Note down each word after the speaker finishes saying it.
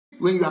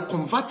when you are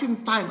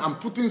converting time and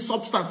putting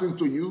substance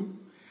into you,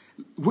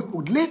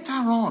 later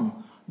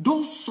on,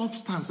 those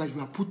substance that you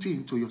are putting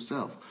into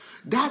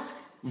yourself, that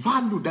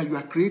value that you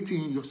are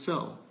creating in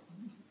yourself,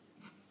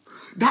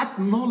 that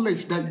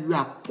knowledge that you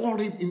are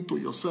pouring into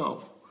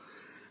yourself,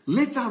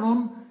 later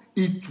on,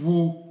 it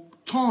will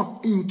turn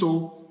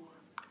into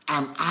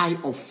an eye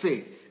of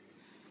faith.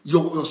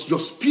 Your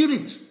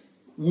spirit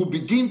will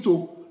begin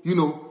to,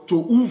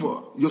 to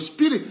hoover. Your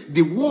spirit,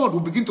 the word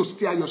will begin to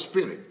stir your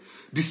spirit.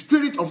 The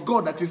spirit of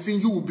God that is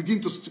in you will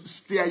begin to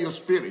stir your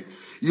spirit.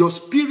 Your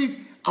spirit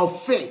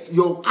of faith,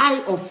 your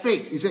eye of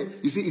faith.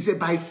 He said,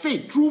 by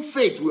faith, through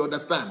faith, we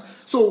understand.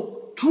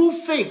 So, through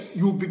faith,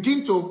 you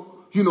begin to,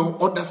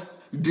 understand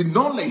the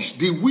knowledge,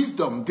 the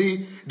wisdom,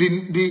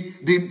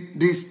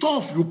 the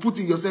stuff you put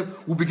in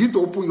yourself will begin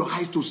to open your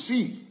eyes to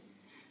see.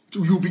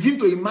 You begin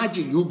to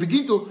imagine.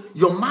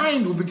 Your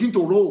mind will begin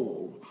to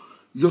roll.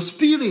 Your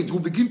spirit will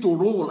begin to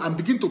roll and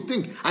begin to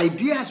think.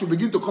 Ideas will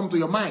begin to come to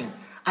your mind.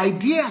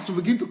 Ideas will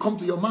begin to come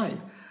to your mind.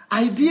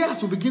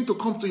 Ideas will begin to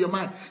come to your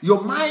mind.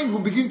 Your mind will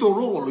begin to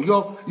roll.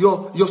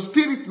 Your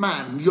spirit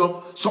man,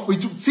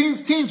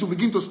 things will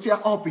begin to stir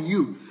up in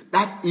you.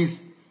 That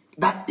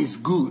is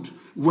good.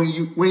 When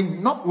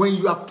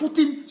you are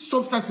putting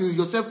substance in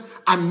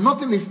yourself and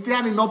nothing is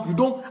stirring up,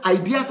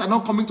 ideas are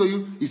not coming to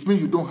you, it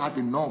means you don't have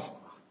enough.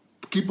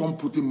 Keep on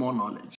putting more knowledge.